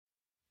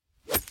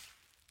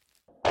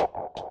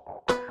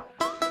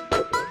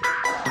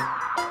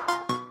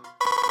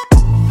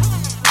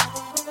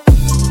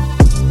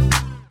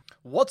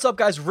What's up,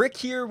 guys? Rick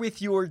here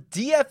with your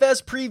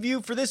DFS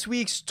preview for this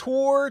week's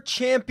Tour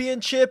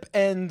Championship,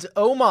 and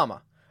oh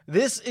mama,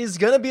 this is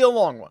going to be a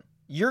long one.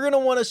 You're going to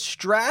want to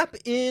strap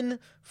in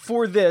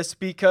for this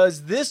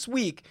because this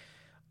week,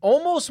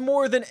 almost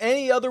more than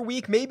any other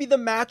week, maybe the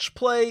match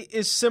play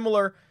is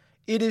similar.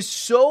 It is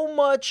so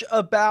much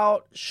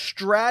about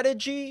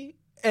strategy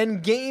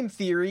and game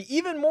theory,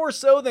 even more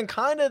so than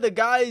kind of the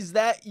guys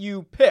that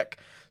you pick.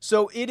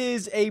 So it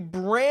is a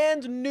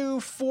brand new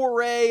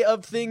foray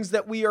of things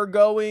that we are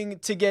going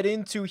to get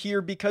into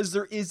here because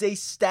there is a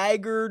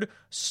staggered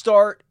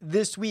start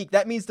this week.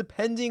 That means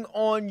depending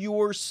on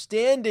your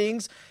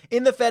standings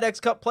in the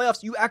FedEx Cup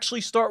playoffs, you actually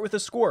start with a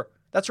score.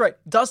 That's right.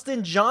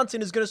 Dustin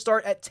Johnson is going to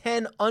start at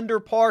 10 under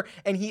par,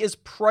 and he is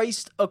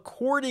priced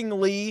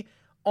accordingly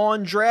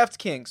on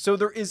DraftKings. So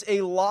there is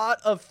a lot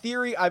of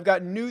theory. I've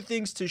got new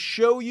things to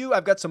show you.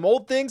 I've got some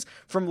old things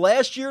from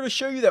last year to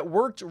show you that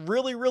worked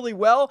really, really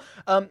well.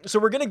 So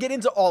we're going to get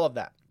into all of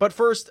that. But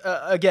first,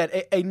 again,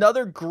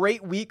 another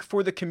great week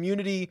for the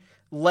community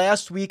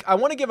last week. I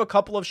want to give a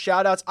couple of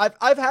shout outs.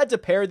 I've had to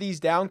pare these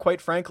down,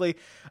 quite frankly.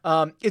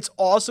 It's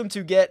awesome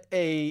to get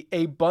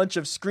a bunch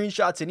of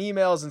screenshots and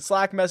emails and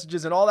Slack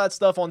messages and all that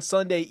stuff on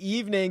Sunday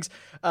evenings.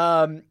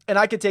 And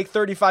I could take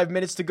 35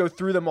 minutes to go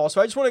through them all.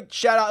 So I just want to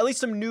shout out at least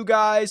some new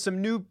guys,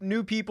 some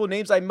new people,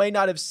 names I might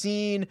not have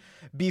seen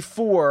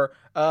before,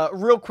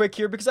 real quick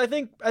here, because I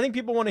think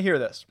people want to hear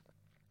this.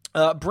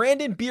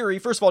 Brandon Beery,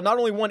 first of all, not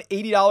only won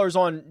 $80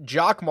 on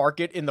Jock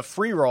Market in the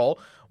free roll,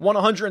 won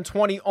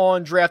 $120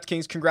 on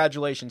DraftKings.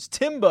 Congratulations.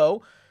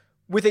 Timbo,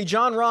 with a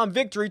Jon Rahm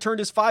victory, turned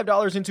his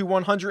 $5 into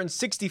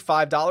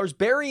 $165.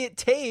 Barry at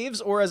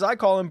Taves, or as I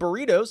call him,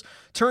 Burritos,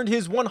 turned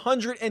his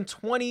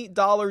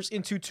 $120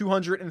 into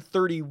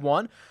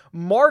 $231.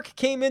 Mark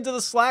came into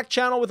the Slack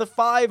channel with a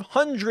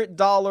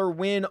 $500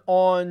 win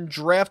on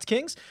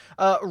DraftKings.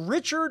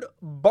 Richard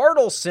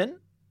Bartleson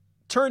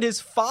turned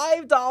his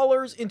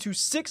 $5 into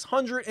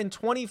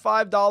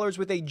 $625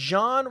 with a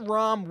Jon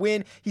Rahm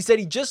win. He said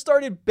he just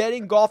started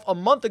betting golf a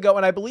month ago,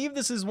 and I believe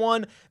this is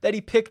one that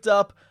he picked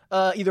up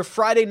either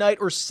Friday night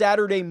or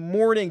Saturday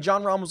morning.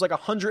 Jon Rahm was like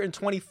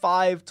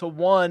 125 to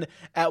 1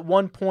 at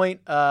one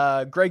point.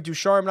 Greg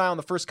Ducharme and I on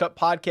the First Cut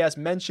podcast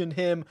mentioned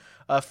him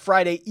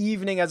Friday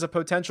evening as a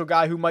potential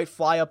guy who might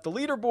fly up the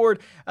leaderboard,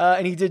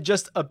 and he did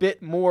just a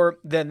bit more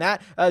than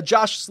that.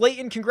 Josh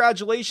Slayton,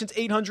 congratulations,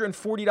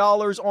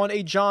 $840 on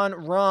a Jon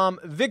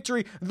Rahm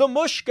victory. The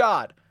Mush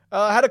God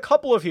had a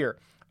couple of here.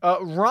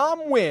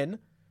 Rahm win,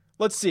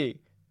 let's see,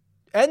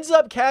 ends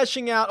up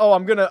cashing out. Oh,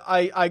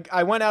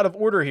 I went out of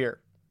order here.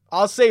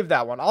 I'll save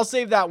that one.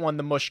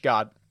 The Mush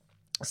God.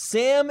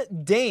 Sam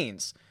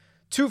Danes,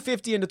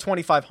 $250 into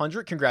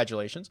 $2,500.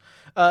 Congratulations.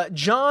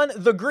 John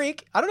the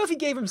Greek, I don't know if he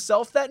gave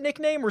himself that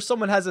nickname or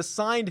someone has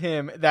assigned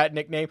him that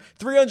nickname.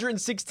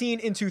 $316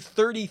 into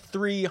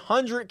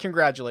 $3,300.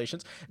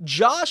 Congratulations.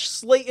 Josh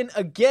Slayton,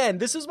 again,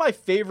 this is my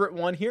favorite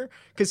one here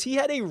because he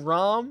had a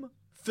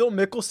Phil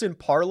Mickelson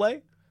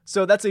parlay.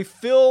 So that's a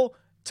Phil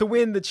to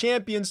win the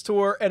Champions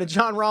Tour and a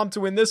Jon Rahm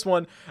to win this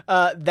one.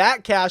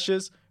 That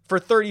cashes for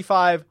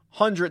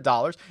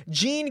 $3,500.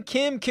 Gene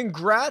Kim,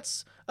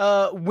 congrats.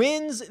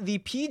 Wins the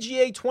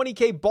PGA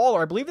 20K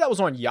Baller. I believe that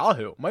was on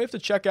Yahoo. Might have to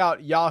check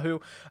out Yahoo.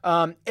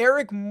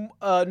 Eric,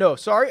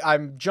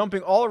 I'm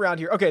jumping all around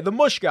here. Okay, the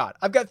Mush God.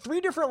 I've got 3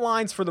 different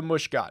lines for the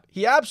Mush God.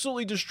 He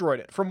absolutely destroyed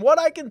it. From what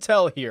I can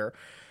tell here,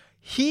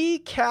 he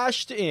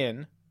cashed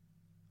in,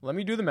 let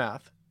me do the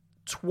math,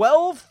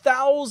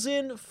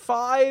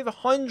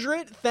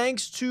 $12,500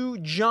 thanks to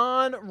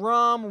Jon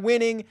Rahm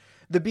winning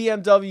the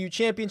BMW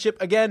Championship.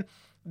 Again,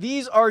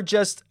 these are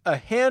just a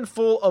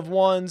handful of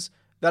ones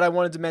that I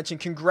wanted to mention.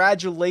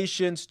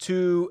 Congratulations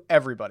to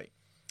everybody.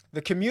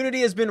 The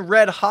community has been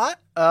red hot.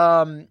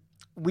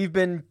 We've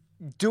been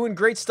doing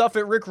great stuff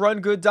at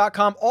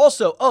rickrungood.com.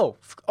 Also,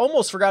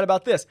 almost forgot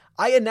about this.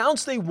 I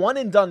announced a one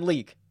and done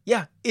league.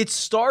 Yeah, it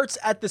starts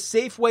at the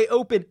Safeway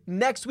Open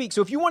next week.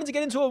 So if you wanted to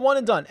get into a one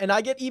and done, and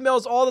I get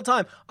emails all the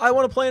time, I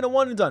want to play in a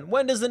one and done.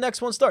 When does the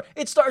next one start?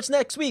 It starts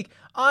next week.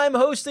 I'm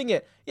hosting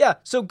it. Yeah,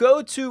 so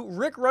go to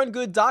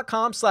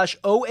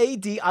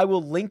rickrungood.com/OAD. I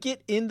will link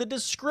it in the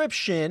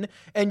description,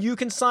 and you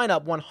can sign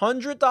up.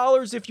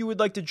 $100 if you would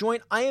like to join.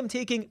 I am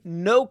taking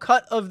no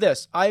cut of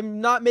this. I'm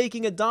not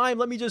making a dime.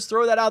 Let me just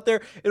throw that out there.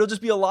 It'll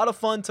just be a lot of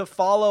fun to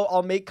follow.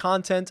 I'll make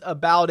content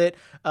about it.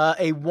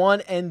 A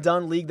one and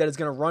done league that is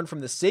going to run from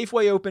the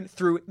Safeway Open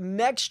through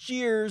next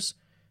year's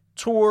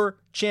Tour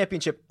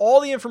Championship.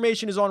 All the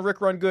information is on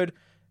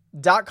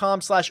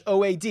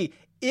rickrungood.com/OAD.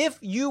 If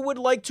you would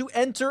like to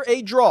enter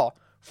a draw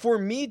for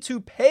me to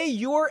pay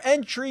your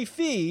entry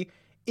fee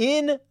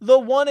in the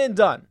one and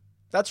done.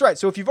 That's right.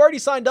 So if you've already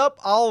signed up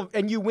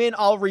and you win,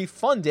 I'll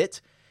refund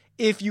it.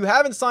 If you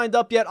haven't signed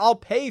up yet, I'll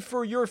pay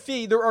for your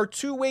fee. There are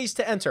 2 ways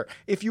to enter.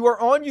 If you are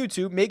on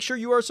YouTube, make sure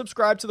you are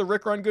subscribed to the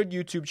Rick Run Good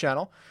YouTube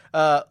channel.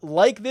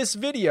 Like this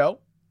video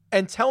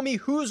and tell me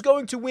who's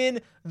going to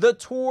win the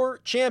Tour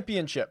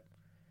Championship.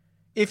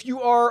 If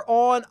you are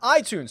on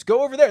iTunes,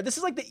 go over there. This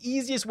is like the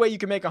easiest way you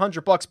can make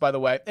 $100, by the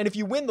way. And if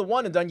you win the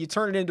one and done, you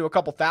turn it into a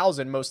couple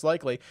thousand, most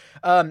likely.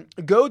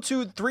 Go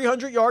to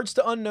 300 Yards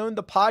to Unknown,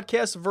 the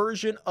podcast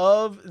version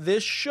of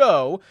this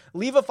show.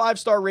 Leave a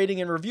 5-star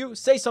rating and review.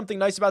 Say something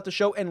nice about the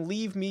show and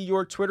leave me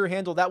your Twitter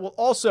handle. That will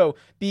also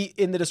be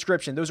in the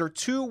description. Those are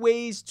 2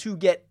 ways to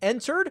get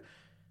entered.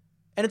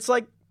 And it's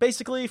like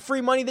basically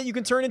free money that you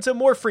can turn into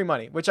more free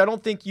money, which I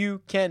don't think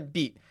you can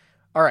beat.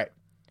 All right.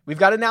 We've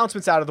got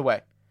announcements out of the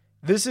way.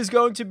 This is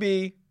going to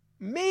be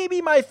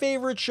maybe my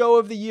favorite show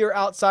of the year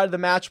outside of the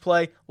match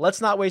play. Let's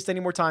not waste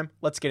any more time.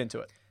 Let's get into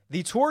it.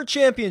 The Tour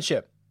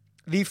Championship,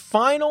 the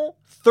final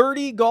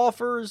 30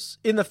 golfers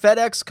in the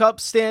FedEx Cup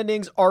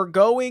standings are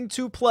going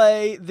to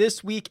play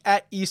this week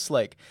at East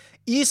Lake.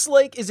 East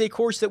Lake is a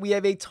course that we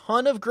have a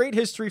ton of great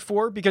history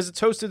for because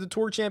it's hosted the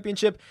Tour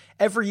Championship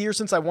every year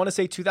since I want to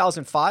say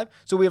 2005.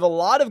 So we have a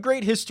lot of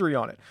great history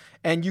on it.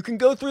 And you can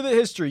go through the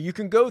history. You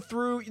can go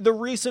through the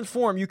recent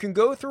form. You can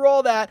go through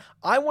all that.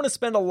 I want to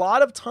spend a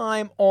lot of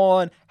time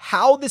on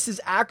how this is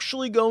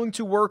actually going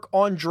to work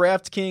on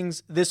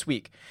DraftKings this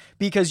week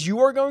because you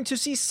are going to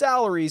see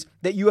salaries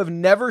that you have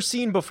never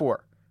seen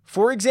before.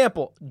 For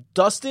example,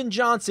 Dustin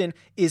Johnson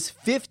is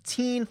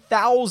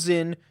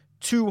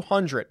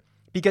 $15,200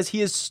 because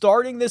he is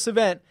starting this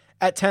event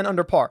at 10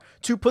 under par.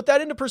 To put that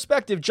into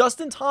perspective,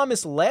 Justin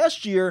Thomas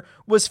last year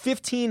was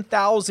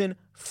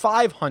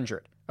 $15,500.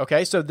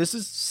 Okay, so this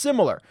is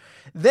similar.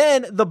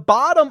 Then the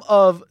bottom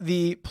of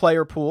the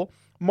player pool,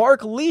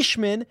 Mark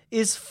Leishman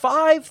is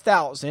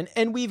 5,000,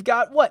 and we've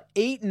got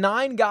 8,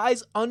 9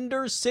 guys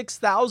under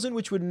 6,000,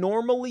 which would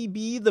normally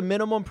be the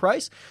minimum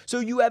price. So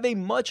you have a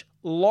much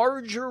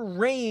larger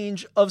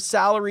range of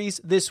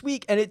salaries this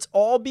week, and it's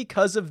all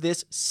because of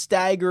this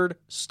staggered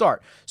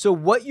start. So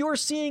what you're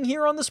seeing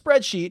here on the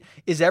spreadsheet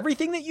is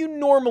everything that you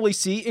normally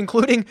see,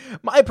 including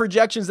my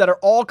projections that are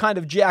all kind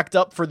of jacked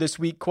up for this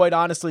week, quite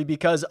honestly,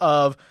 because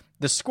of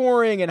the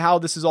scoring and how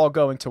this is all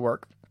going to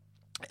work.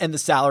 And the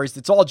salaries,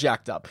 it's all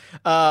jacked up.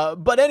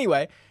 But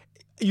anyway,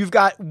 you've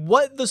got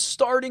what the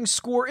starting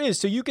score is.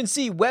 So you can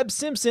see Webb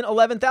Simpson,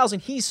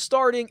 11,000. He's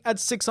starting at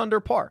 6 under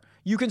par.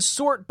 You can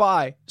sort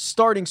by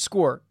starting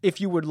score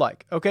if you would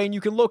like. Okay. And you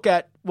can look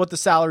at what the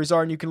salaries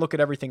are and you can look at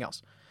everything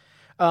else.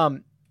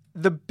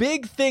 The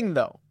big thing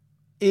though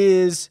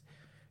is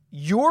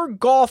your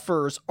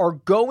golfers are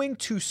going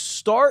to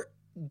start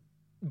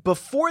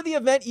before the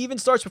event even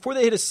starts, before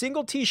they hit a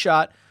single tee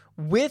shot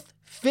with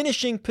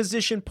finishing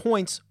position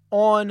points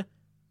on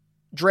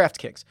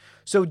DraftKings.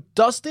 So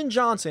Dustin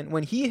Johnson,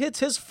 when he hits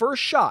his first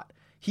shot,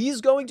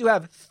 he's going to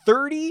have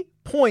 30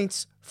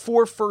 points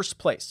for first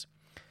place.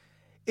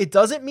 It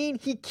doesn't mean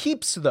he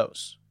keeps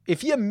those.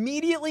 If he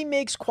immediately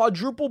makes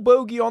quadruple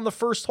bogey on the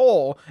first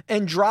hole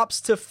and drops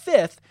to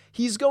 5th,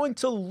 he's going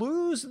to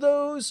lose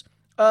those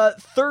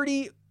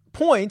 30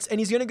 points and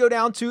he's going to go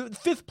down to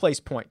 5th place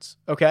points.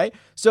 Okay.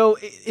 So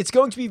it's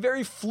going to be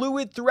very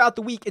fluid throughout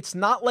the week. It's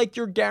not like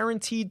you're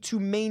guaranteed to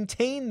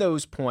maintain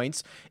those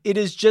points. It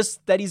is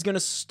just that he's going to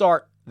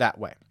start that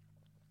way.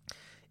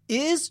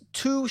 Is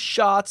 2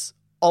 shots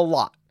a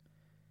lot?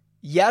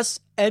 Yes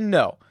and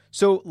no.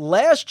 So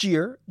last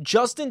year,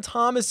 Justin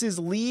Thomas's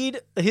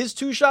lead, his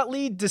 2-shot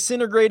lead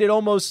disintegrated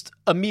almost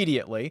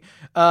immediately.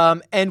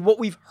 And what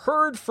we've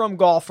heard from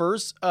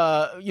golfers,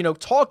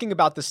 talking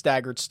about the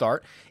staggered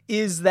start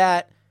is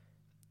that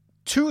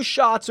 2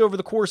 shots over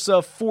the course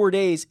of 4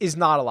 days is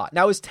not a lot.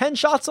 Now, is 10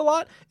 shots a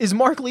lot? Is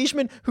Mark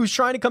Leishman, who's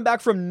trying to come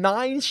back from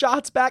 9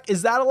 shots back,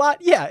 is that a lot?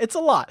 Yeah, it's a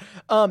lot.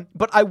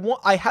 But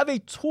I have a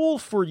tool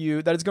for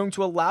you that is going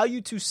to allow you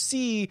to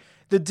see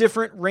the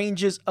different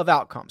ranges of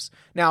outcomes.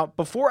 Now,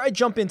 before I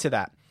jump into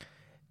that,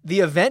 the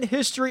event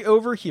history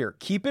over here,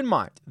 keep in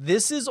mind,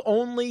 this is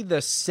only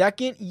the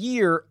second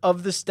year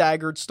of the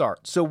staggered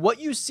start. So what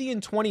you see in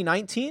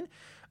 2019,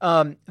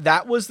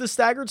 that was the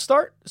staggered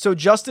start. So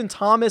Justin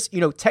Thomas,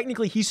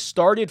 technically he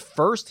started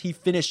first, he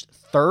finished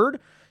third.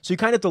 So you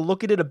kind of have to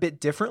look at it a bit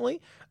differently.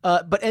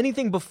 But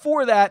anything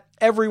before that,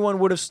 everyone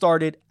would have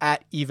started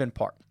at even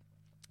par.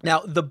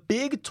 Now, the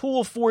big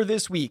tool for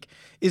this week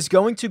is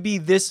going to be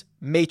this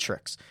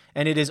matrix,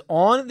 and it is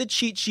on the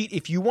cheat sheet.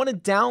 If you want to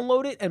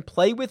download it and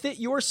play with it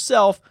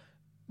yourself,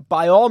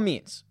 by all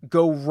means,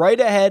 go right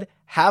ahead,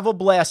 have a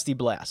blasty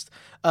blast.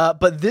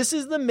 But this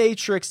is the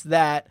matrix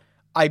that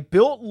I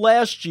built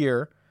last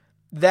year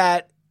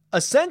that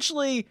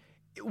essentially,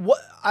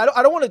 I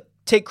don't want to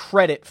take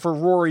credit for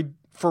Rory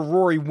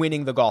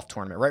winning the golf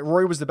tournament, right?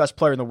 Rory was the best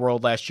player in the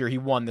world last year. He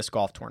won this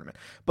golf tournament.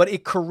 But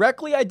it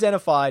correctly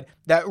identified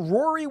that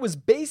Rory was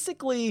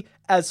basically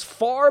as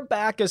far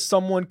back as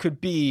someone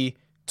could be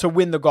to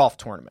win the golf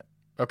tournament,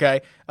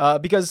 okay?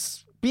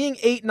 Because being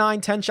 8,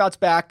 9, 10 shots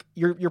back,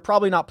 you're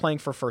probably not playing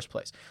for first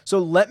place. So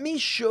let me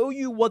show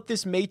you what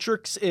this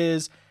matrix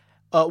is,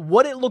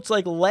 what it looked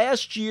like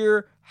last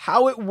year,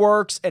 how it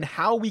works, and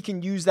how we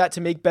can use that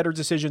to make better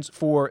decisions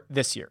for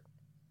this year.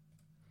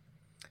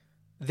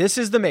 This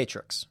is the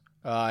matrix.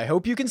 I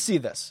hope you can see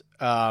this.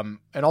 And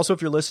also,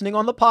 if you're listening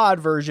on the pod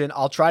version,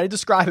 I'll try to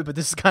describe it, but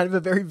this is kind of a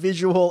very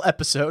visual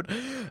episode.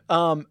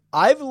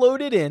 I've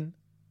loaded in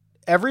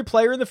every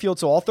player in the field,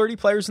 so all 30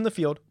 players in the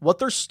field, what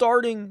their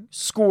starting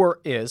score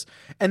is,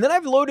 and then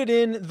I've loaded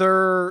in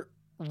their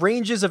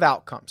ranges of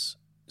outcomes.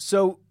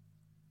 So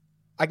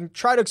I can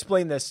try to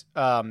explain this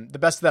the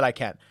best that I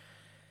can.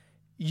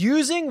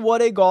 Using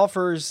what a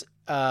golfer's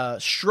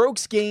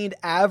strokes gained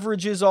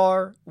averages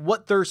are,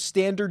 what their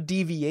standard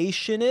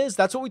deviation is.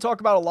 That's what we talk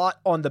about a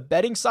lot on the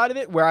betting side of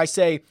it, where I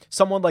say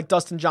someone like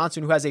Dustin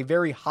Johnson, who has a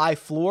very high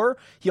floor,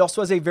 he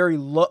also has a very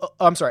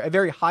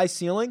high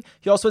ceiling.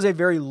 He also has a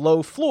very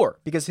low floor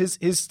because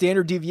his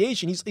standard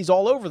deviation, he's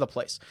all over the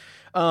place.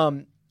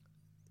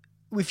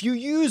 If you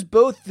use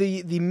both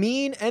the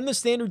mean and the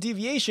standard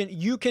deviation,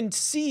 you can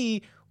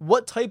see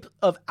what type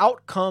of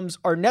outcomes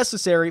are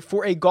necessary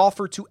for a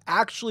golfer to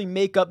actually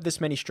make up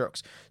this many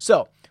strokes.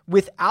 So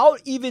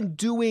without even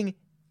doing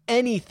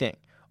anything,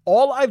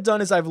 all I've done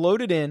is I've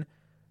loaded in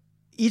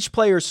each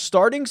player's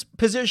starting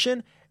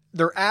position,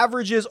 their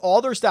averages,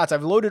 all their stats.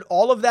 I've loaded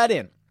all of that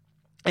in.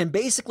 And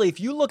basically, if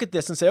you look at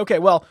this and say, okay,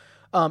 well,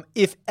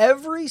 if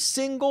every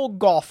single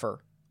golfer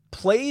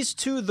plays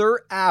to their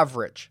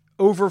average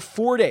over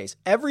 4 days,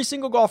 every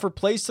single golfer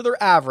plays to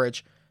their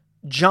average,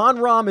 Jon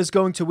Rahm is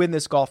going to win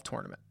this golf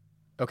tournament,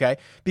 okay?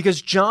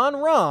 Because Jon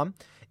Rahm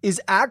is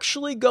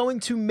actually going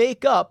to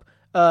make up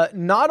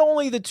not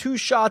only the 2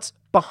 shots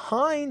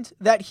behind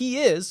that he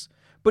is,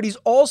 but he's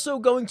also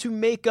going to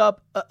make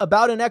up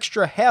about an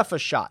extra half a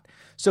shot.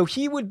 So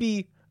he would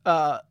be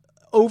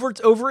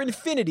over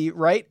infinity,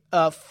 right?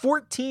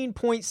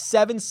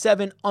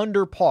 14.77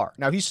 under par.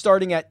 Now he's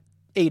starting at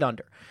 8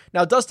 under.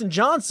 Now Dustin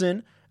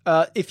Johnson,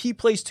 if he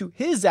plays to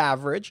his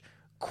average,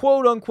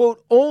 quote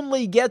unquote,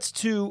 only gets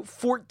to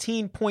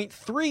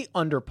 14.3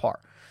 under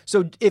par.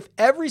 So if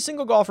every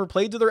single golfer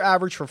played to their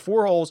average for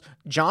 4 holes,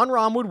 Jon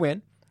Rahm would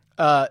win.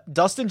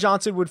 Dustin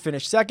Johnson would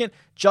finish second.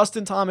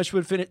 Justin Thomas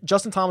would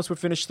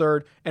finish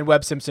third, and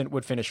Webb Simpson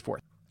would finish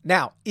fourth.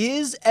 Now,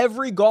 is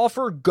every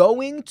golfer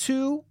going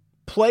to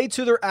play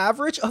to their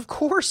average? Of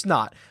course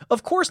not.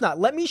 Of course not.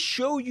 Let me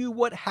show you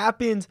what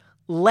happened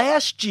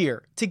last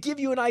year to give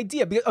you an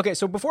idea. Okay,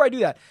 so before I do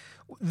that,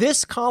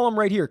 this column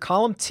right here,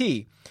 column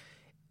T,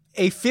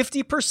 a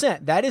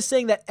 50%, that is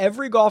saying that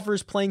every golfer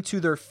is playing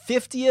to their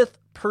 50th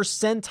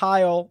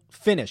percentile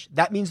finish.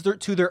 That means they're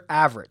to their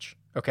average.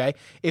 Okay.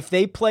 If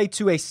they play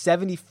to a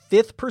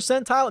 75th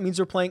percentile, it means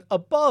they're playing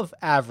above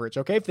average.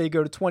 Okay. If they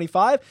go to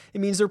 25,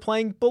 it means they're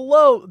playing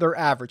below their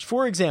average,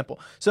 for example.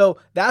 So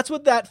that's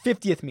what that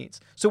 50th means.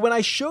 So when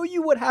I show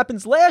you what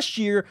happens last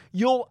year,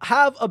 you'll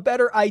have a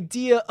better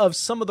idea of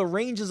some of the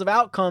ranges of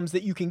outcomes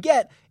that you can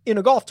get in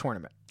a golf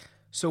tournament.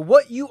 So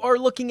what you are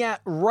looking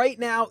at right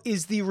now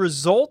is the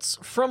results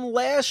from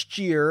last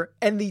year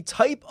and the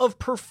type of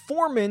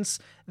performance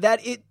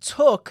that it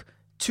took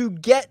to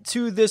get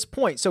to this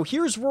point. So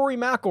here's Rory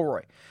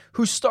McIlroy,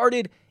 who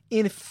started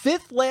in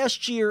 5th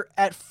last year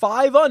at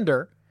 5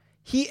 under.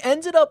 He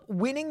ended up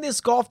winning this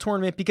golf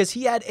tournament because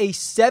he had a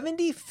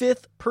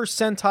 75th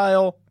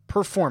percentile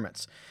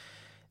performance.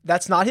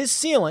 That's not his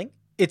ceiling.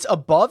 It's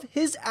above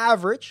his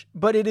average,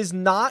 but it is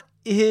not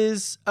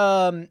his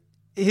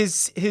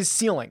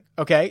ceiling.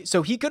 Okay.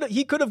 So he could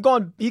have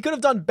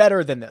done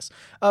better than this.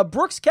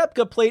 Brooks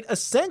Koepka played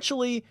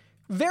essentially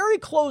very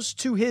close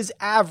to his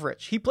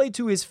average. He played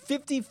to his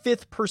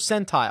 55th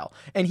percentile,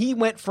 and he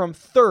went from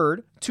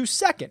 3rd to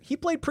 2nd. He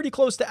played pretty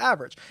close to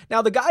average.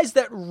 Now, the guys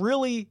that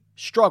really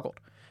struggled,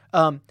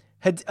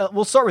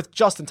 we'll start with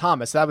Justin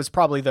Thomas. That was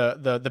probably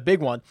the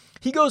big one.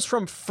 He goes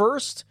from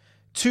 1st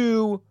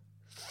to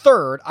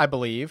 3rd, I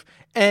believe,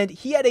 and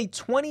he had a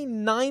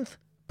 29th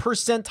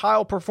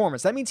percentile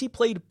performance. That means he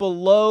played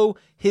below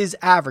his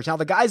average. Now,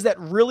 the guys that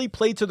really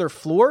played to their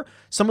floor,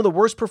 some of the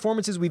worst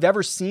performances we've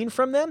ever seen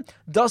from them,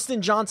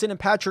 Dustin Johnson and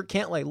Patrick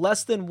Cantlay,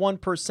 less than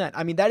 1%.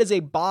 I mean, that is a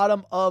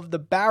bottom of the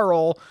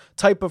barrel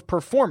type of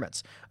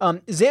performance.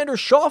 Xander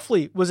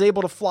Schauffele was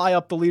able to fly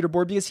up the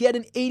leaderboard because he had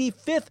an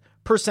 85th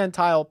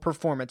percentile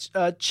performance.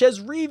 Chez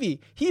Reavie,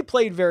 he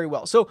played very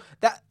well. So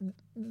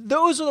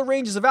those are the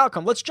ranges of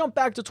outcome. Let's jump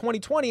back to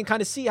 2020 and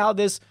kind of see how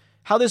this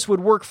would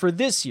work for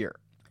this year.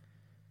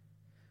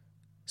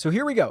 So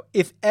here we go.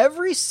 If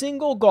every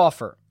single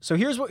golfer, so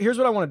here's what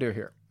I want to do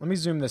here. Let me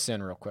zoom this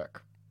in real quick.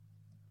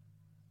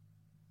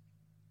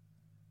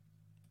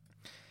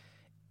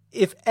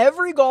 If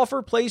every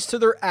golfer plays to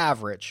their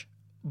average,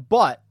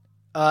 but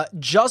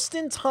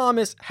Justin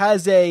Thomas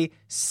has a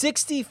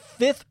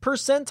 65th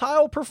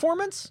percentile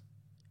performance,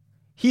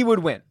 he would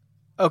win.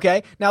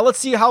 Okay. Now let's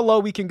see how low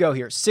we can go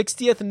here.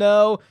 60th,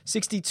 no.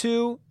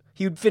 62,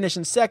 he would finish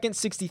in 2nd.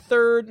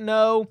 63rd,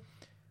 no.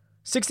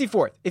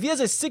 64th. If he has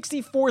a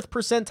 64th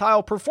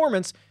percentile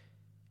performance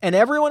and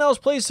everyone else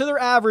plays to their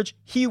average,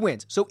 he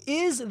wins. So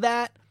is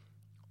that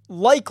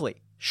likely?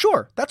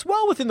 Sure, that's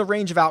well within the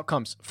range of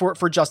outcomes for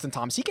Justin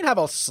Thomas. He can have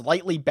a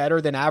slightly better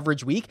than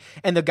average week,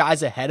 and the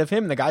guys ahead of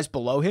him, the guys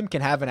below him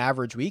can have an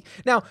average week.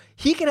 Now,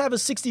 he can have a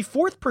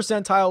 64th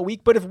percentile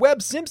week, but if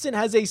Webb Simpson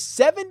has a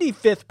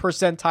 75th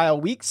percentile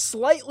week,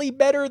 slightly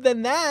better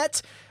than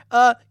that,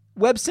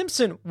 Webb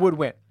Simpson would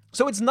win.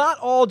 So it's not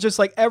all just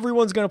like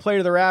everyone's going to play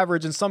to their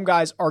average and some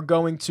guys are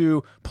going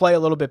to play a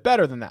little bit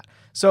better than that.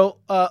 So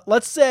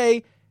let's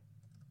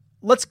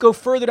go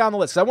further down the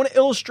list. I want to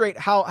illustrate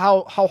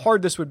how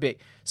hard this would be.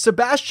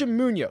 Sebastian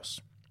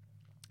Munoz,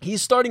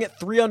 he's starting at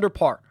 3 under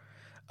par.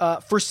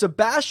 For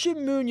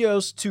Sebastian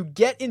Munoz to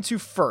get into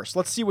first,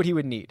 let's see what he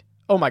would need.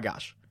 Oh my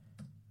gosh.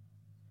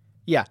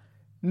 Yeah,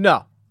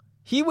 no.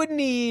 He would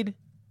need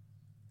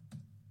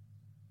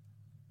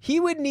a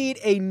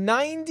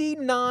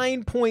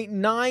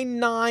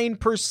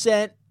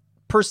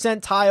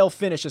 99.99%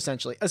 finish,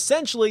 essentially.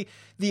 Essentially,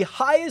 the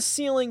highest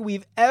ceiling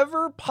we've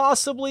ever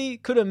possibly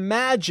could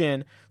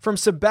imagine from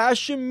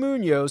Sebastian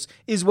Munoz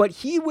is what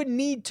he would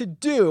need to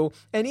do.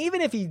 And even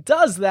if he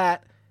does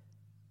that,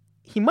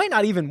 he might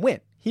not even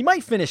win. He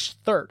might finish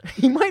third.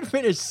 He might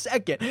finish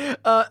second.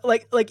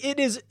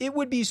 It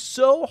would be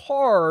so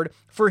hard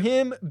for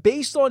him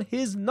based on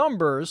his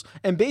numbers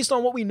and based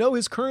on what we know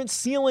his current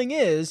ceiling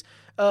is.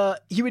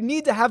 He would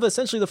need to have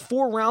essentially the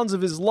 4 rounds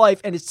of his life,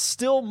 and it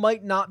still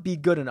might not be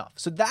good enough.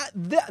 So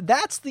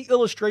that's the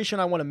illustration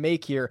I want to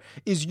make here,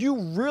 is you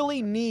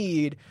really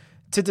need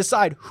to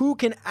decide who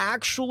can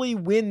actually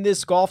win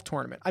this golf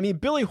tournament. I mean,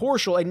 Billy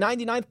Horschel, a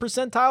 99th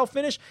percentile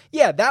finish,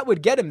 yeah, that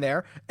would get him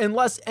there,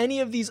 unless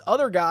any of these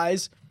other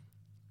guys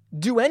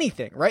do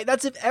anything, right?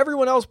 That's if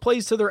everyone else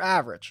plays to their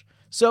average.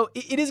 So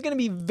it is going to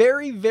be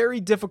very, very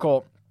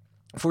difficult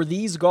for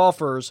these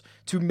golfers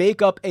to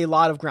make up a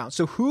lot of ground.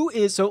 So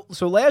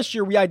so last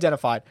year we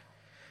identified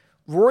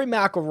Rory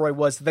McIlroy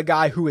was the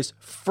guy who is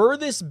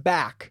furthest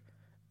back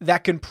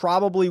that can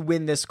probably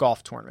win this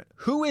golf tournament.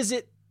 Who is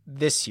it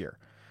this year?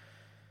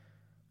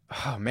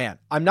 Oh man,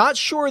 I'm not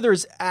sure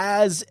let's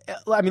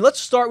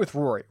start with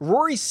Rory.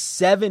 Rory's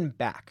 7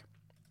 back.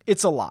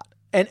 It's a lot.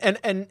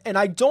 And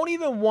I don't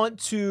even want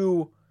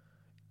to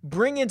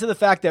bring into the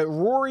fact that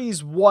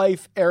Rory's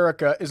wife,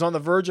 Erica, is on the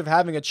verge of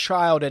having a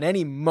child at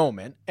any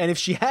moment. And if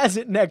she has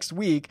it next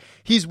week,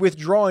 he's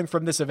withdrawing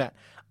from this event.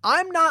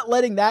 I'm not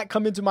letting that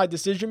come into my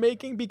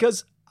decision-making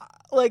because,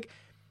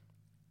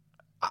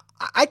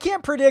 I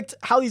can't predict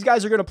how these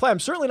guys are going to play. I'm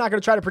certainly not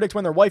going to try to predict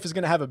when their wife is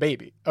going to have a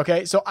baby.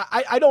 Okay. So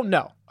I don't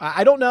know.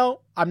 I don't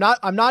know. I'm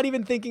not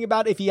even thinking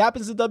about if he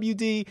happens to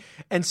WD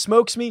and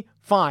smokes me,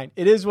 fine.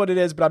 It is what it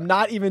is, but I'm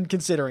not even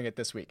considering it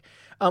this week.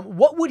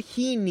 What would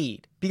he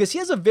need? Because he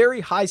has a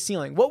very high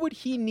ceiling. What would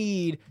he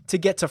need to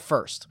get to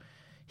first?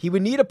 He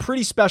would need a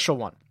pretty special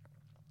one.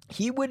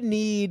 He would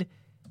need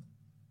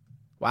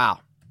a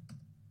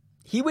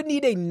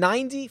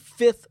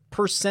 95th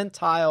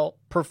percentile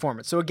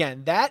performance. So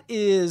again, that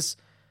is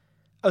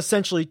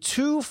essentially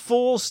 2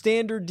 full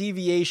standard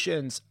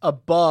deviations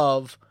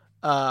above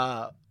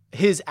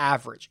his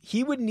average.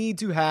 He would need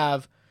to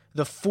have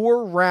the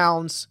 4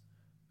 rounds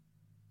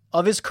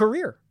of his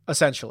career,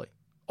 essentially.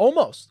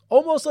 Almost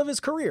of his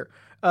career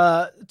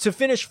to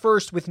finish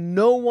first with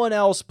no one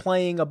else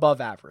playing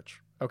above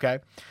average. Okay.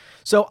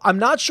 So I'm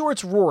not sure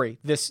it's Rory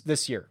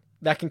this year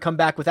that can come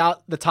back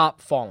without the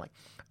top falling.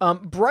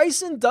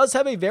 Bryson does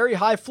have a very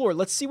high floor.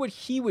 Let's see what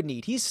he would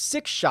need. He's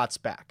 6 shots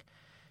back.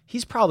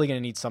 He's probably going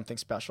to need something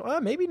special.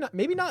 Maybe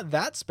not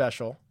that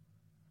special.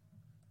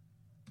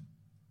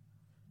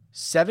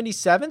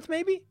 77th,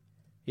 maybe?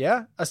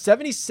 Yeah, a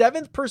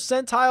 77th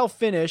percentile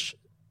finish.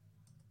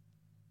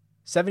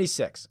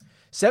 76th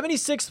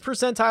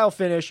percentile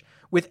finish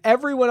with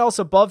everyone else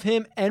above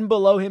him and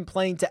below him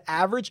playing to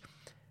average.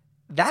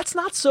 That's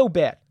not so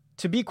bad,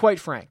 to be quite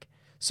frank.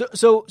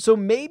 So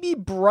maybe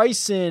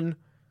Bryson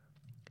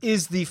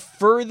is the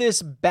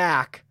furthest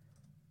back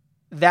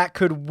that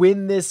could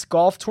win this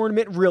golf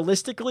tournament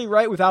realistically,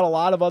 right? Without a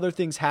lot of other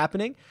things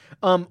happening.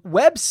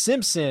 Webb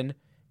Simpson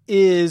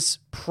is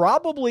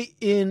probably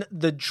in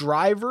the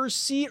driver's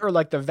seat or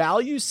like the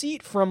value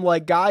seat from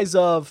like guys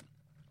of,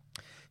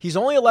 he's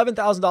only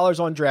 $11,000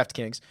 on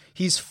DraftKings.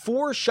 He's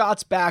 4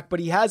 shots back, but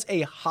he has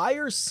a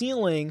higher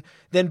ceiling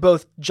than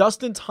both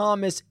Justin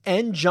Thomas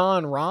and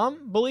Jon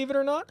Rahm, believe it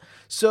or not.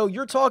 So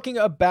you're talking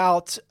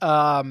about,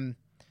 what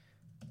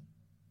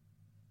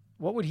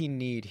would he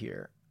need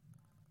here?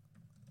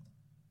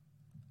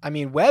 I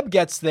mean, Webb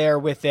gets there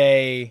with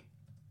a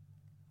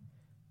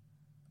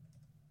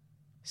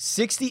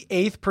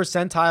 68th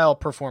percentile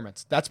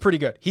performance. That's pretty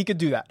good. He could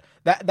do that.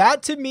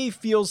 That to me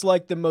feels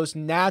like the most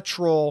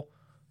natural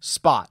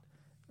spot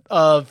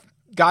of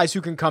guys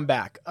who can come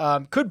back.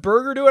 Could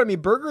Berger do it? I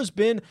mean,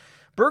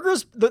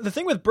 the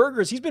thing with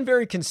Berger is he's been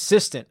very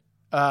consistent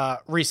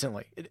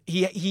recently.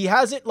 He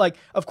hasn't, like,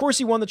 of course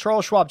he won the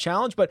Charles Schwab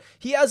Challenge, but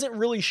he hasn't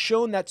really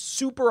shown that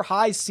super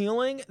high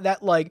ceiling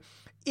that, like,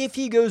 if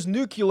he goes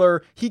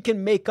nuclear, he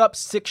can make up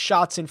 6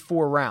 shots in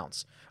 4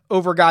 rounds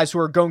over guys who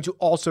are going to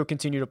also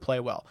continue to play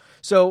well.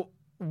 So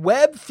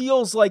Webb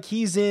feels like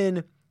he's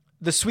in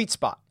the sweet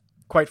spot,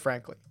 quite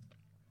frankly.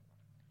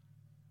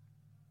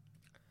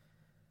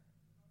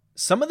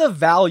 Some of the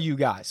value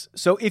guys.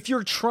 So if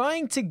you're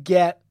trying to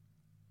get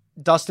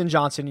Dustin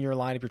Johnson in your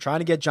lineup, if you're trying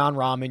to get Jon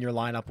Rahm in your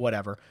lineup,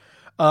 whatever,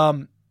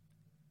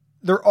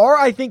 there are,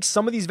 I think,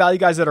 some of these value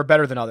guys that are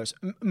better than others.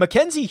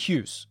 Mackenzie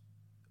Hughes,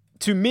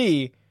 to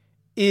me,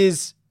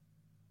 is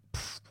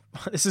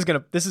this is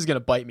gonna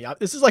bite me.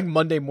 This is like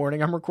Monday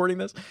morning. I'm recording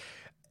this.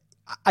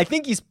 I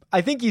think he's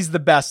the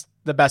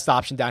best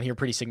option down here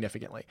pretty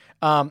significantly.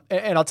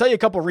 And I'll tell you a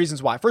couple of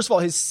reasons why. First of all,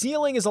 his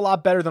ceiling is a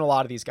lot better than a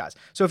lot of these guys.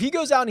 So if he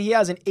goes out and he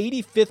has an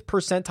 85th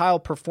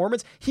percentile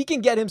performance, he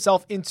can get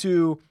himself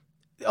into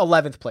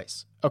 11th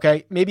place.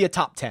 Okay. Maybe a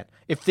top 10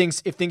 if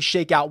things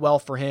shake out well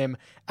for him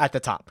at the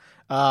top.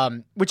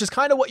 Which is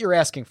kind of what you're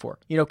asking for.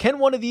 Can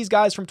one of these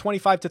guys from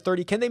 25 to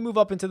 30, can they move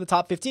up into the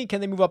top 15?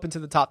 Can they move up into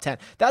the top 10?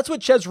 That's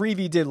what Chez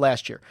Reavie did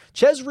last year.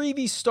 Chez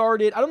Reavie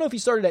started, I don't know if he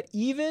started at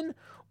even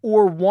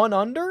or 1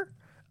 under,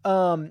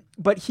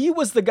 but he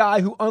was the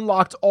guy who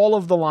unlocked all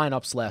of the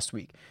lineups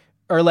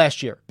last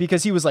year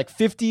because he was like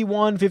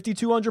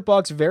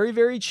 $5,200, very,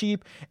 very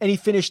cheap, and he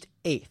finished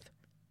 8th.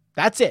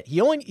 That's it.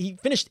 He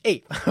finished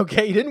 8th.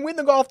 Okay. He didn't win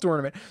the golf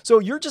tournament.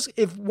 So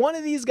if one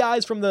of these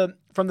guys from the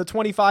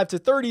 25 to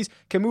 30s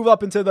can move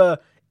up into the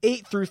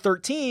 8 through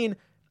 13,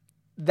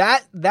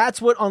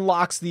 that's what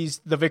unlocks the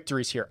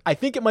victories here. I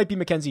think it might be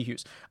Mackenzie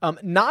Hughes.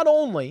 Not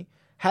only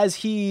has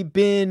he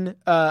been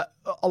a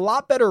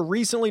lot better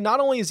recently, not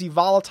only is he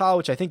volatile,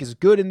 which I think is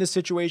good in this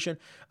situation,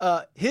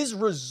 his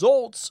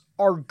results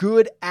are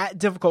good at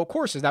difficult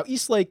courses. Now,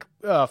 Eastlake,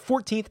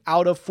 14th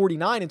out of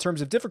 49 in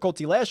terms of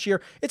difficulty last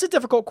year. It's a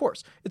difficult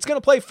course. It's going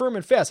to play firm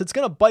and fast. It's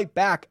going to bite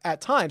back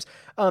at times.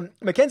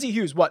 Mackenzie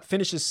Hughes,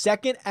 finishes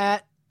 2nd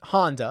at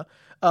Honda,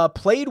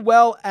 played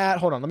well at,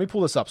 hold on, let me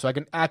pull this up so I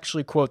can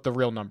actually quote the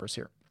real numbers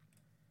here.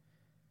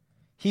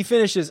 He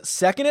finishes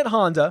 2nd at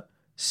Honda,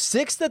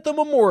 6th at the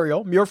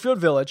Memorial, Muirfield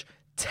Village,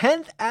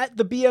 10th at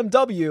the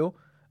BMW.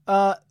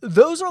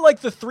 Those are like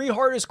the 3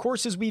 hardest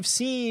courses we've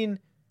seen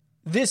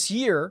this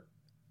year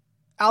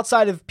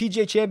outside of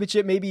PGA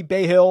Championship, maybe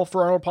Bay Hill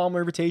for Arnold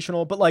Palmer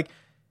Invitational. But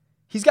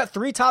he's got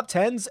 3 top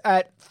 10s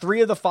at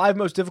 3 of the 5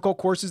 most difficult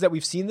courses that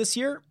we've seen this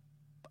year.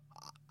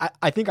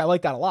 I think I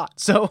like that a lot.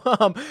 So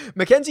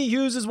Mackenzie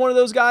Hughes is one of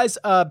those guys.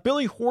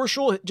 Billy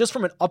Horschel, just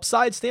from an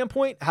upside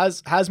standpoint,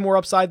 has more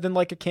upside than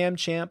like a Cam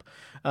Champ.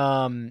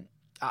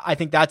 I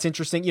think that's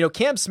interesting.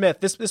 Cam Smith,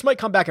 this might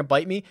come back and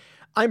bite me.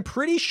 I'm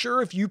pretty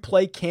sure if you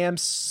play Cam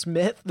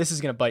Smith, this is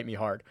going to bite me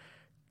hard.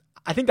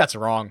 I think that's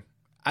wrong.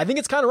 I think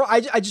it's kind of wrong.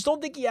 I just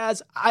don't think he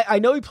has. I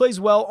know he plays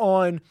well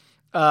on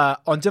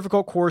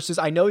difficult courses.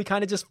 I know he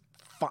kind of just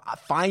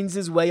finds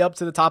his way up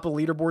to the top of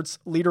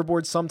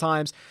leaderboards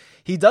sometimes.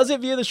 He does it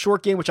via the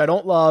short game, which I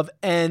don't love.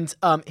 And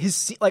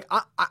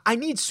I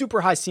need super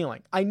high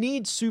ceiling. I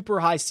need super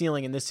high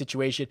ceiling in this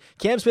situation.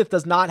 Cam Smith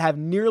does not have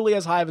nearly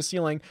as high of a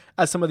ceiling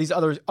as some of these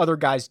other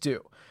guys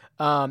do.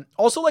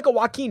 Also like a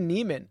Joaquin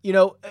Niemann,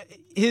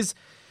 his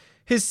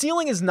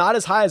ceiling is not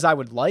as high as I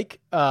would like.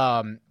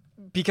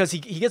 Because he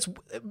gets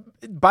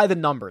by the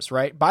numbers,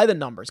 right? By the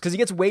numbers, because he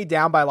gets weighed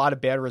down by a lot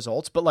of bad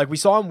results. But we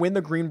saw him win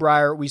the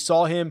Greenbrier. We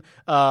saw him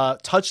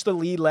touch the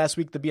lead last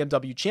week, the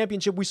BMW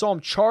Championship. We saw him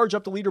charge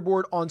up the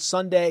leaderboard on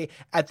Sunday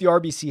at the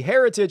RBC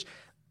Heritage.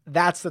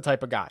 That's the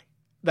type of guy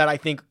that I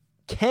think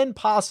can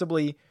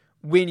possibly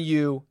win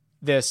you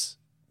this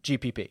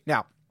GPP.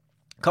 Now,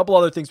 a couple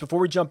other things before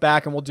we jump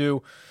back and we'll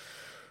do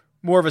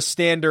more of a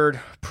standard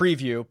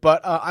preview.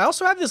 But I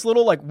also have this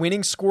little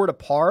winning score to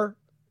par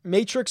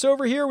matrix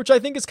over here, which I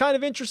think is kind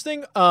of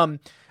interesting.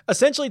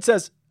 Essentially it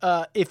says,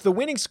 if the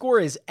winning score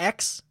is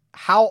X,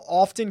 how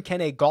often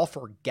can a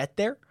golfer get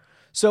there?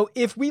 So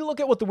if we look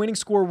at what the winning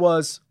score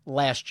was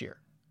last year,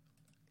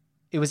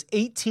 it was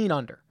 18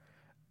 under.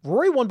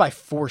 Rory won by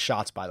 4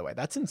 shots, by the way.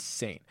 That's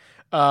insane.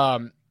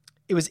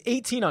 It was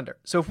 18 under.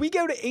 So if we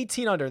go to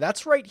 18 under,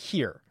 that's right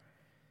here.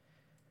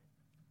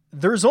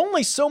 There's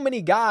only so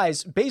many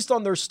guys based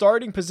on their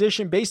starting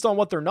position, based on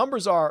what their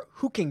numbers are,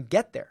 who can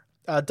get there.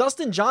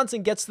 Dustin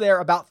Johnson gets there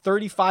about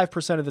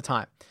 35% of the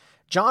time.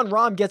 Jon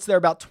Rahm gets there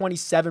about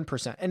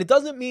 27%. And it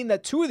doesn't mean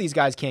that 2 of these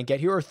guys can't get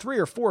here, or 3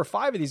 or 4 or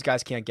 5 of these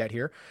guys can't get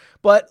here.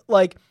 But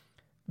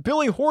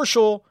Billy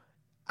Horschel,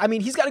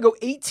 he's got to go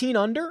 18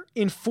 under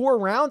in 4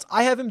 rounds.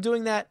 I have him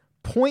doing that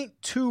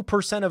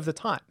 0.2% of the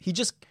time. He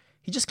just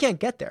can't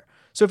get there.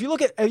 So if you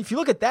look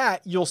at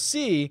that, you'll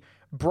see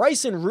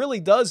Bryson really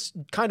does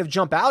kind of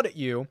jump out at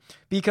you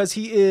because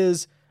he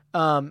is.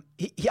 I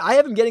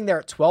have him getting there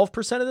at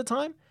 12% of the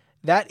time.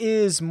 That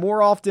is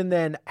more often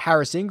than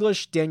Harris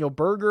English, Daniel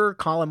Berger,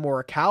 Colin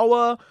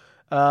Morikawa.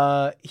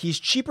 He's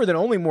cheaper than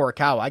only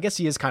Morikawa. I guess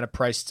he is kind of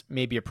priced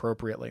maybe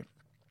appropriately.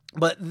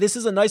 But this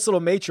is a nice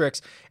little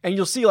matrix, and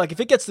you'll see if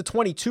it gets to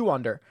 22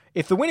 under,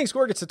 if the winning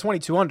score gets to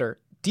 22 under,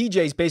 DJ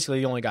is basically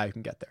the only guy who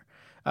can get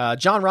there.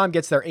 Jon Rahm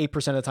gets there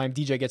 8% of the time.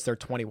 DJ gets there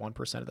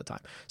 21% of the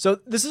time. So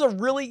this is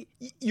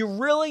you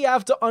really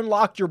have to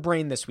unlock your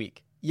brain this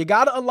week. You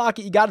got to unlock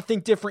it. You got to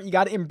think different. You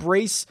got to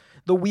embrace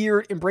the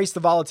weird, embrace the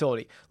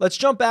volatility. Let's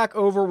jump back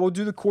over. We'll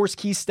do the course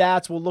key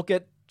stats. We'll look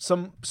at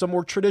some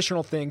more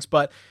traditional things,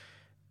 but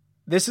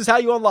this is how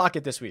you unlock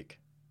it this week.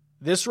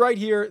 This right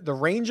here, the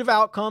range of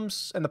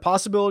outcomes and the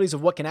possibilities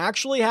of what can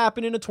actually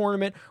happen in a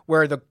tournament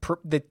where the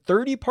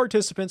 30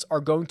 participants are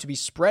going to be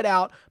spread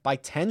out by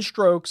 10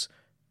 strokes.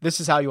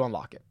 This is how you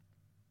unlock it.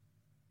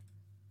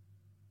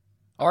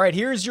 All right,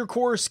 here's your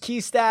course key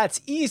stats.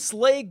 East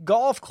Lake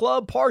Golf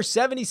Club, par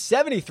 70,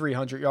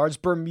 7,300 yards.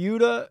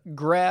 Bermuda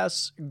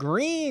grass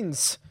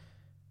greens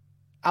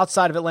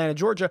outside of Atlanta,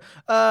 Georgia.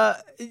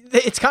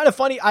 It's kind of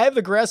funny. I have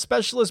the grass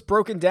specialist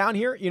broken down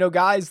here. You know,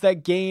 guys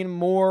that gain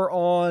more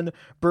on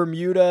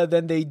Bermuda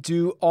than they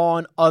do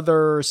on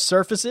other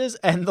surfaces.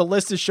 And the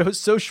list is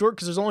so short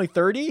because there's only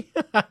 30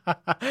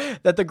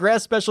 that the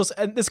grass specialist,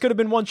 and this could have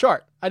been one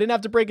chart. I didn't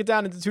have to break it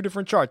down into two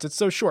different charts. It's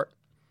so short.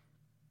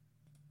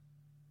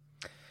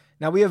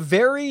 Now, we have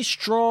very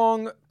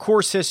strong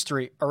course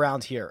history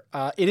around here.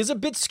 It is a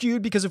bit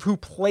skewed because of who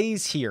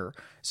plays here.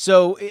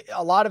 So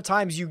a lot of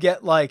times you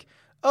get like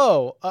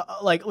one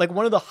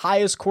of the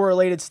highest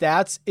correlated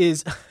stats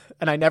is,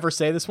 and I never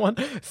say this one,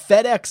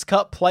 FedEx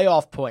Cup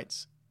playoff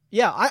points.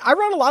 Yeah, I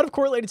run a lot of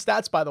correlated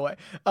stats, by the way.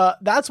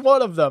 That's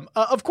one of them.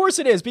 Of course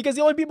it is, because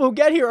the only people who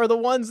get here are the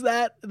ones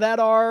that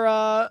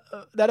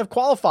have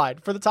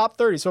qualified for the top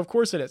 30. So of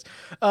course it is.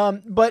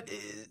 But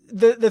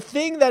the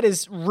thing that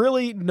is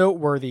really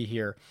noteworthy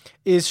here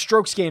is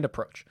strokes gained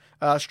approach.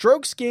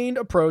 Strokes gained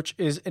approach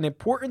is an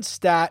important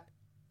stat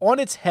on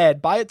its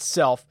head by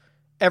itself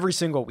every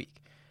single week.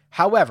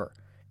 However,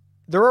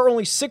 there are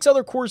only 6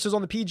 other courses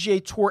on the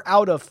PGA Tour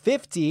out of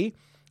 50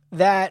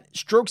 that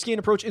strokes gained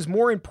approach is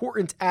more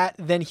important at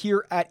than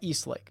here at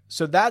East Lake.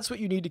 So that's what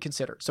you need to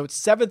consider. So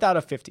it's 7th out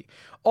of 50.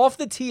 Off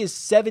the tee is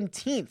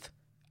 17th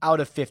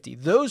out of 50.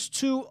 Those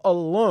two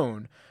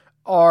alone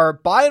are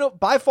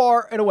by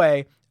far and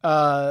away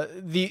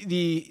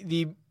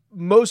the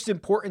most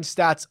important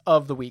stats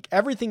of the week.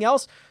 Everything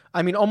else,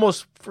 I mean,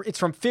 almost it's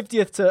from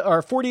 40th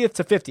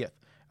to 50th.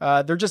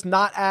 They're just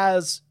not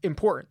as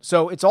important.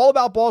 So it's all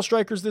about ball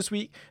strikers this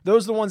week.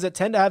 Those are the ones that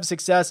tend to have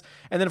success.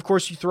 And then, of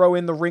course, you throw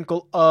in the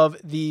wrinkle of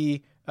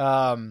the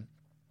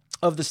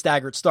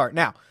staggered start.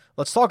 Now,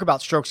 let's talk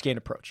about strokes gained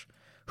approach.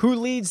 Who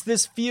leads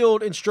this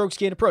field in strokes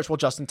gained approach? Well,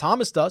 Justin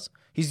Thomas does.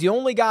 He's the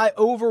only guy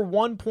over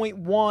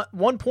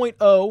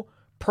 1.0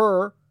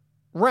 per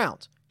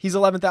round. He's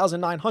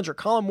 11,900.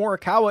 Colin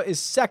Morikawa is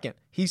second.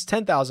 He's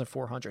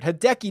 10,400.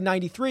 Hideki,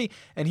 93.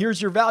 And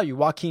here's your value.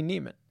 Joaquin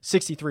Niemann,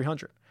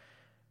 6,300.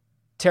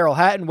 Terrell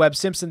Hatton, Webb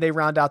Simpson, they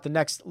round out the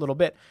next little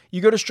bit.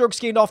 You go to strokes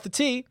gained off the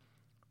tee.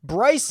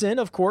 Bryson,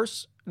 of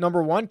course,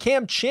 number 1.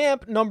 Cam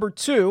Champ, number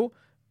 2.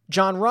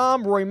 Jon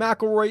Rahm, Rory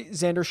McIlroy,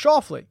 Xander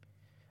Schauffele.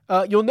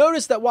 You'll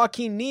notice that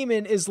Joaquin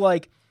Niemann is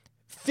like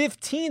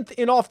 15th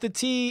in off the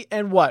tee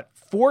and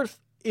 4th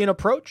in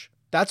approach?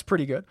 That's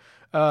pretty good.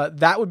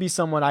 That would be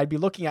someone I'd be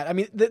looking at. I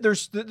mean,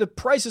 the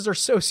prices are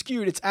so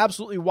skewed. It's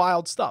absolutely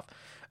wild stuff.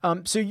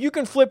 So you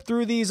can flip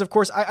through these. Of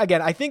course,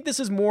 I think this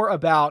is more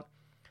about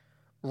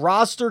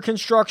roster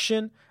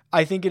construction.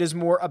 I think it is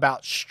more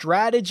about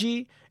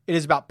strategy. It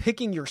is about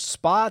picking your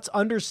spots,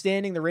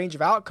 understanding the range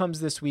of outcomes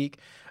this week.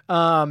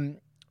 But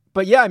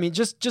yeah, I mean,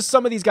 just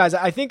some of these guys.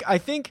 I think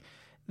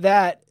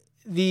that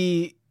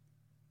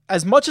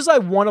as much as I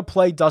want to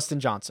play Dustin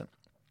Johnson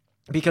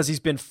because he's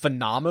been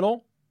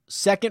phenomenal,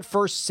 second,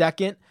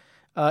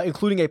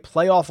 including a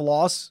playoff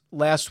loss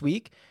last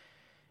week.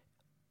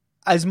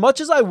 As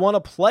much as I want to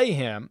play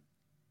him,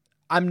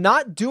 I'm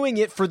not doing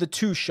it for the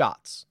 2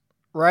 shots.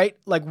 Right?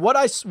 Like what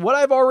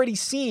I've already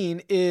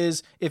seen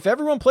is if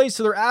everyone plays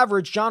to their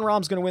average, Jon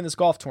Rahm's going to win this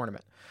golf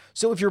tournament.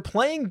 So if you're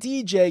playing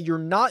DJ, you're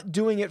not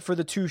doing it for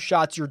the 2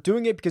 shots. You're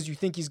doing it because you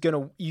think he's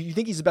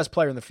the best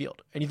player in the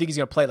field and you think he's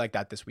going to play like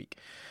that this week.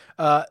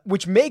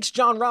 Which makes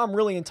Jon Rahm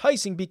really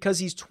enticing because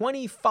he's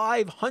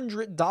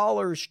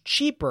 $2,500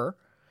 cheaper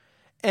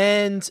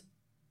and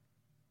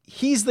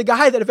he's the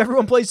guy that if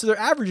everyone plays to their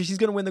averages, he's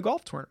going to win the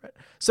golf tournament.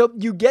 So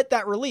you get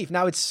that relief.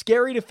 Now it's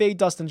scary to fade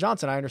Dustin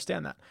Johnson. I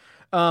understand that.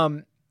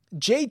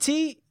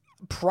 JT,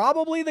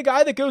 probably the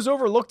guy that goes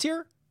overlooked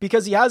here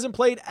because he hasn't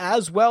played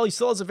as well. He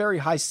still has a very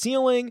high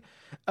ceiling,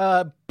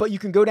 but you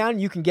can go down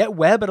and you can get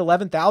Webb at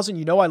 11,000.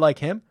 You know, I like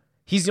him.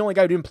 He's the only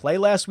guy who didn't play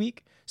last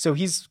week. So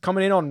he's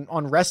coming in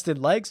on rested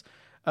legs.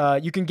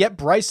 You can get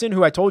Bryson,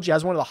 who I told you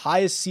has one of the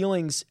highest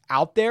ceilings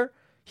out there.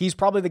 He's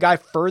probably the guy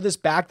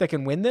furthest back that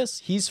can win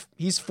this. He's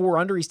 4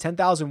 under. He's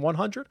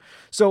 10,100.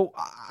 So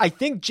I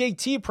think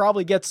JT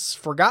probably gets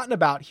forgotten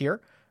about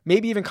here.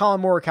 Maybe even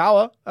Colin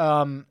Morikawa.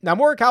 Now,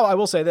 Morikawa, I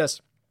will say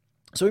this.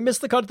 So he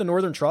missed the cut at the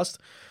Northern Trust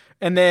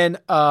and then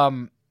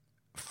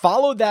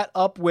followed that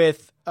up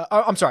with,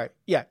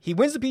 he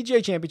wins the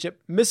PGA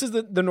Championship, misses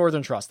the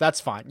Northern Trust.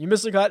 That's fine. You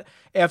miss the cut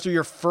after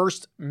your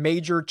first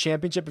major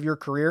championship of your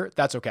career.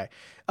 That's okay.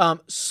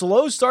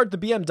 Slow start the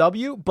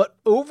BMW, but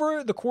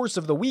over the course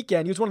of the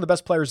weekend, he was one of the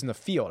best players in the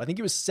field. I think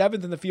he was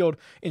 7th in the field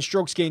in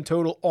strokes gained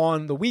total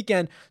on the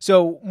weekend.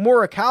 So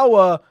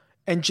Morikawa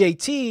and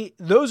JT,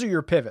 those are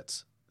your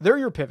pivots. They're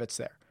your pivots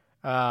there.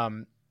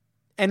 And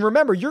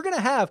remember, you're going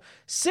to have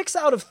 6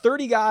 out of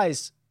 30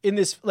 guys in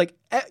this,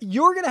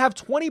 you're going to have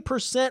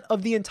 20%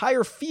 of the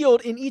entire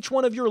field in each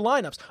one of your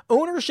lineups.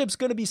 Ownership's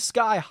going to be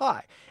sky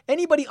high.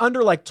 Anybody under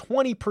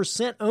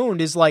 20%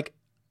 owned is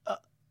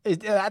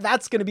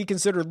that's going to be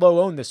considered low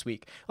owned this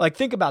week.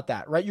 Think about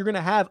that, right? You're going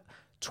to have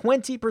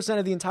 20%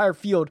 of the entire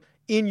field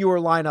in your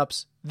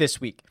lineups this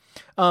week.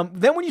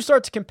 Then when you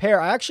start to compare,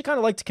 I actually kind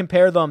of like to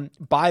compare them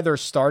by their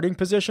starting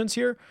positions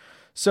here.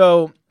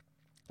 So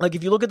like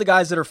if you look at the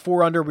guys that are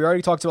 4 under, we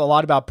already talked a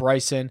lot about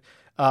Bryson.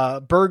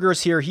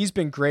 Burgers here, he's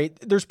been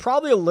great. There's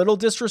probably a little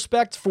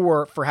disrespect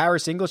for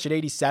Harris English at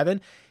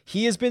 87.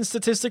 He has been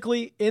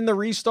statistically in the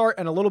restart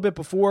and a little bit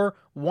before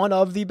one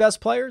of the best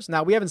players.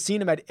 Now, we haven't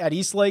seen him at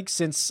Eastlake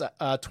since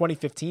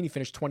 2015. He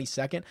finished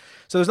 22nd.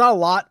 So there's not a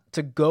lot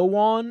to go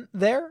on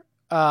there.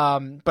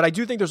 But I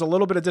do think there's a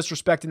little bit of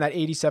disrespect in that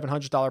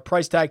 $8,700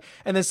 price tag.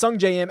 And then Sung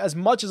J M, as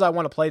much as I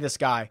want to play this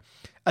guy,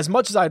 as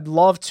much as I'd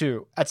love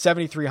to at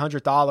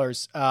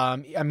 $7,300,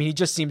 I mean, he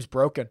just seems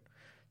broken.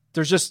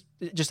 There's just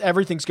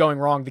everything's going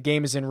wrong. The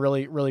game is in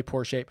really, really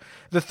poor shape.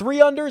 The 3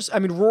 unders, I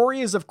mean, Rory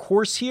is, of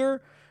course,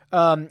 here.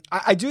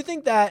 I do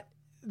think that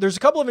there's a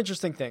couple of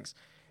interesting things.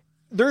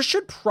 There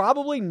should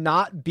probably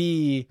not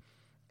be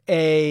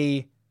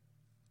a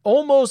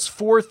almost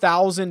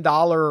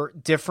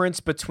 $4,000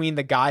 difference between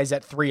the guys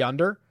at 3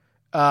 under.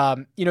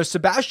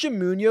 Sebastian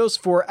Munoz,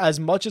 for as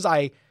much as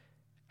I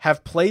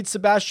have played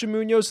Sebastian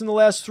Munoz in the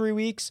last 3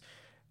 weeks,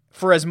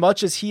 for as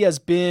much as he has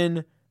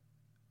been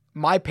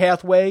my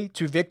pathway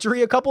to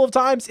victory a couple of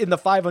times in the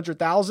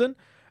 500,000,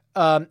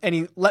 and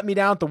he let me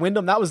down at the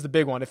Wyndham. That was the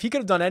big one. If he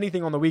could have done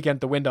anything on the weekend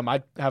at the Wyndham,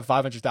 I'd have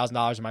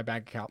 $500,000 in my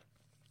bank account.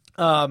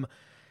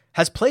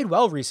 Has played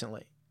well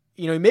recently.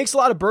 He makes a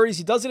lot of birdies.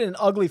 He does it in an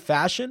ugly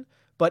fashion,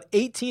 but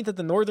 18th at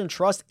the Northern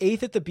Trust,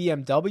 8th at the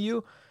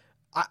BMW.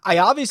 I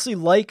obviously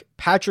like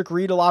Patrick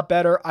Reed a lot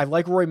better. I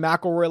like Rory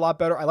McIlroy a lot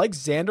better. I like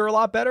Xander a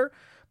lot better.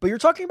 But you're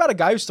talking about a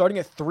guy who's starting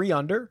at 3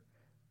 under,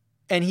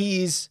 and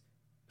he's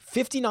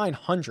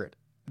 5,900.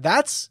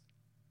 That's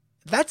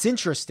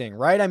interesting,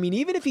 right? I mean,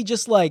 even if he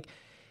just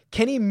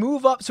can he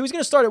move up? So he's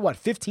going to start at what,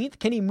 15th?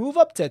 Can he move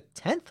up to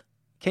 10th?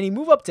 Can he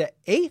move up to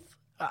 8th?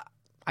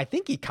 I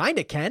think he kind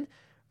of can,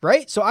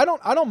 right? So I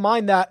don't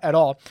mind that at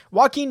all.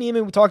 Joaquin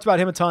Niemann, we talked about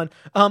him a ton.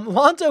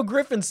 Lanto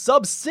Griffin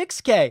sub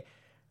 6K.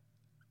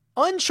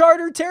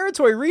 Uncharted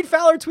territory. Reed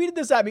Fowler tweeted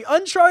this at me.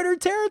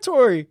 Uncharted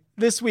territory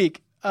this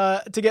week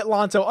to get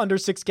Lanto under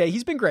 6K.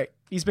 He's been great.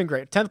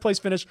 10th place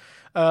finish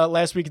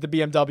last week at the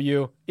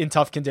BMW in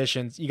tough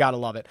conditions. You got to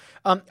love it.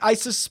 I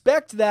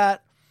suspect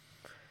that,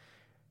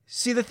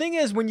 the thing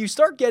is, when you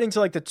start getting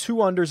to the 2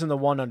 unders and the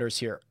 1 unders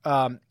here,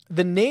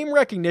 the name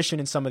recognition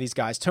in some of these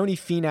guys, Tony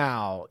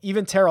Finau,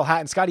 even Terrell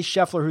Hatton, Scotty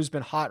Scheffler, who's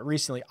been hot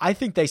recently, I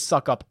think they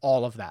suck up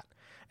all of that.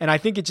 And I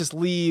think it just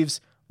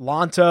leaves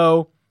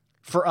Lanto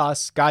for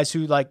us, guys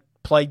who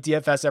play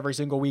DFS every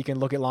single week and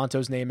look at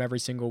Lanto's name every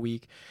single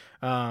week.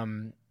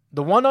 The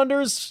 1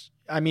 unders,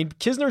 I mean,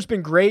 Kisner's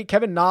been great.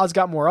 Kevin Na's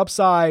got more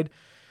upside.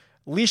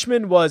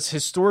 Leishman was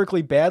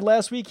historically bad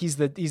last week. He's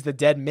the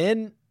dead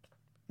min.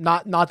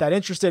 Not that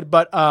interested,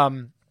 but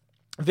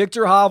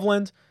Victor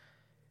Hovland,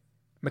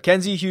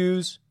 Mackenzie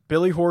Hughes,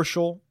 Billy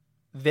Horschel,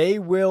 they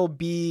will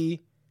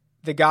be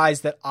the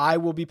guys that I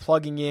will be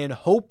plugging in,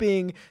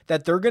 hoping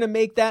that they're going to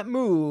make that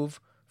move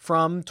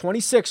from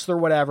 26th or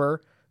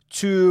whatever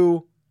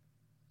to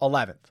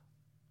 11th.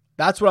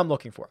 That's what I'm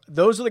looking for.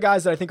 Those are the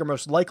guys that I think are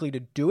most likely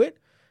to do it.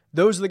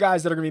 Those are the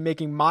guys that are going to be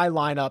making my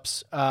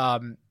lineups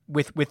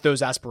with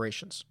those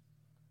aspirations.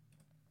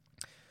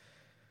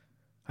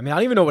 I mean, I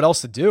don't even know what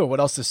else to do, what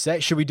else to say.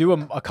 Should we do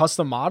a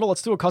custom model?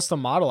 Let's do a custom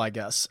model, I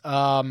guess.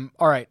 All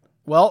right.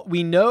 Well,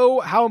 we know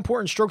how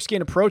important strokes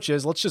gained approach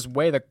is. Let's just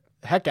weigh the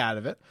heck out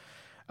of it.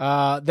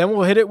 Then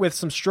we'll hit it with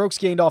some strokes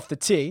gained off the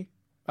tee,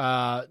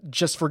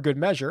 just for good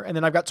measure. And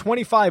then I've got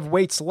 25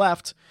 weights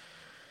left.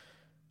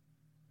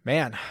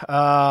 Man,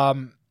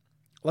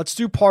 let's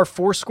do par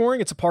 4 scoring.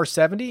 It's a par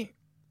 70.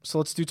 So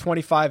let's do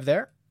 25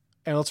 there.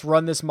 And let's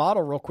run this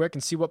model real quick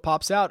and see what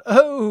pops out.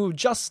 Oh,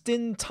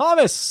 Justin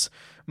Thomas,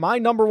 my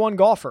number 1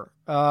 golfer.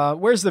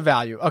 Where's the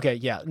value? Okay,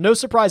 yeah. No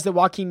surprise that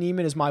Joaquin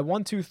Niemann is my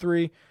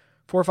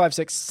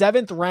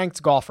 7th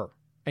ranked golfer.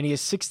 And he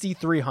is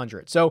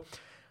 6,300. So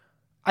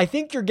I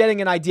think you're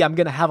getting an idea. I'm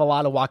going to have a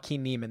lot of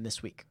Joaquin Niemann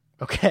this week.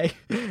 Okay?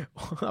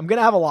 I'm going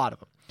to have a lot of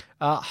them.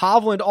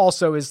 Hovland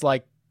also is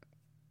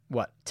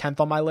 10th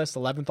on my list,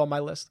 11th on my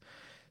list.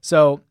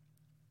 So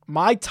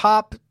my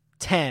top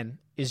 10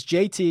 is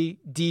JT,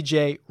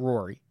 DJ,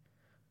 Rory,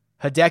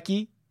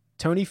 Hideki,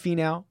 Tony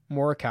Finau,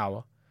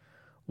 Morikawa,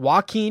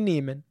 Joaquin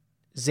Niemann,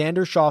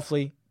 Xander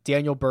Schauffele,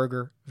 Daniel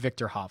Berger,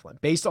 Victor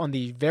Hovland. Based on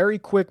the very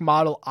quick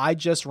model I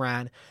just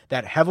ran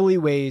that heavily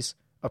weighs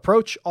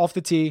approach off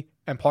the tee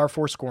and par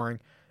 4 scoring,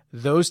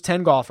 those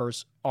 10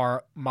 golfers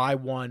are my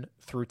 1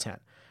 through 10.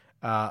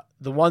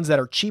 The ones that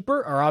are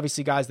cheaper are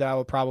obviously guys that I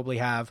will probably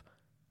have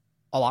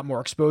a lot more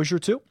exposure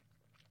to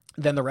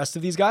than the rest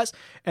of these guys.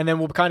 And then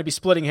we'll kind of be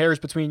splitting hairs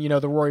between,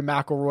 the Rory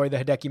McIlroy, the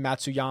Hideki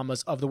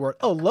Matsuyamas of the world.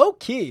 Oh, low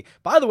key.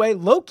 By the way,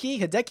 low key,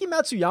 Hideki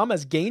Matsuyama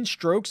has gained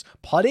strokes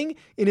putting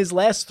in his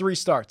last 3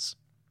 starts.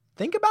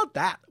 Think about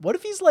that. What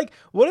if he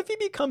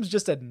becomes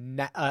just a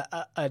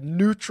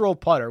neutral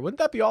putter? Wouldn't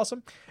that be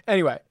awesome?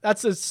 Anyway,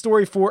 that's a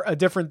story for a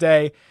different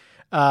day,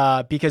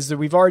 because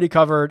we've already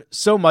covered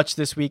so much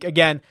this week.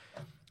 Again,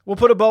 we'll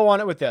put a bow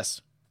on it with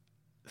this.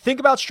 Think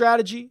about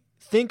strategy.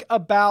 Think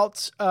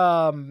about,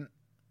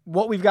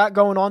 what we've got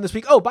going on this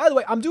week. Oh, by the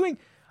way,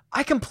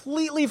 I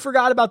completely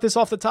forgot about this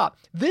off the top.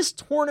 This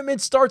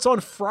tournament starts on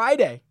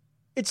Friday.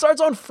 It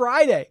starts on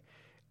Friday.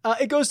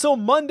 It goes till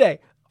Monday.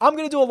 I'm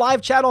going to do a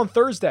live chat on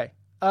Thursday,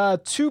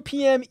 2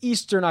 p.m.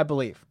 Eastern, I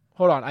believe.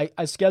 Hold on.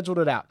 I scheduled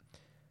it out.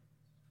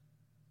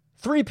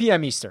 3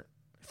 p.m. Eastern.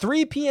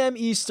 3 p.m.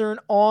 Eastern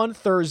on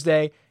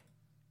Thursday.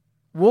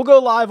 We'll go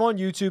live on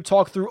YouTube,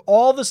 talk through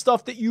all the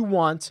stuff that you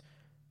want.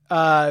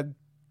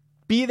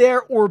 Be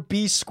there or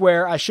be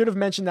square. I should have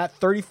mentioned that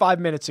 35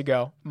 minutes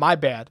ago. My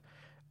bad.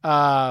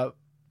 But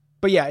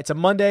yeah, it's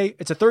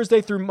a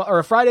Thursday or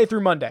a Friday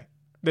through Monday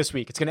this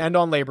week. It's going to end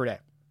on Labor Day.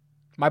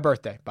 My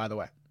birthday, by the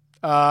way.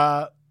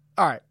 All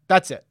right,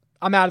 that's it.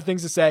 I'm out of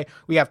things to say.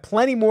 We have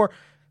plenty more.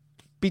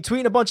 Be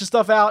tweeting a bunch of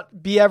stuff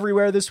out. Be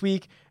everywhere this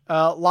week.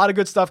 A lot of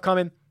good stuff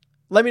coming.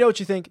 Let me know what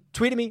you think.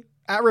 Tweet at me,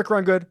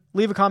 @RickRunGood.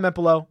 Leave a comment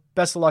below.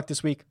 Best of luck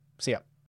this week. See ya.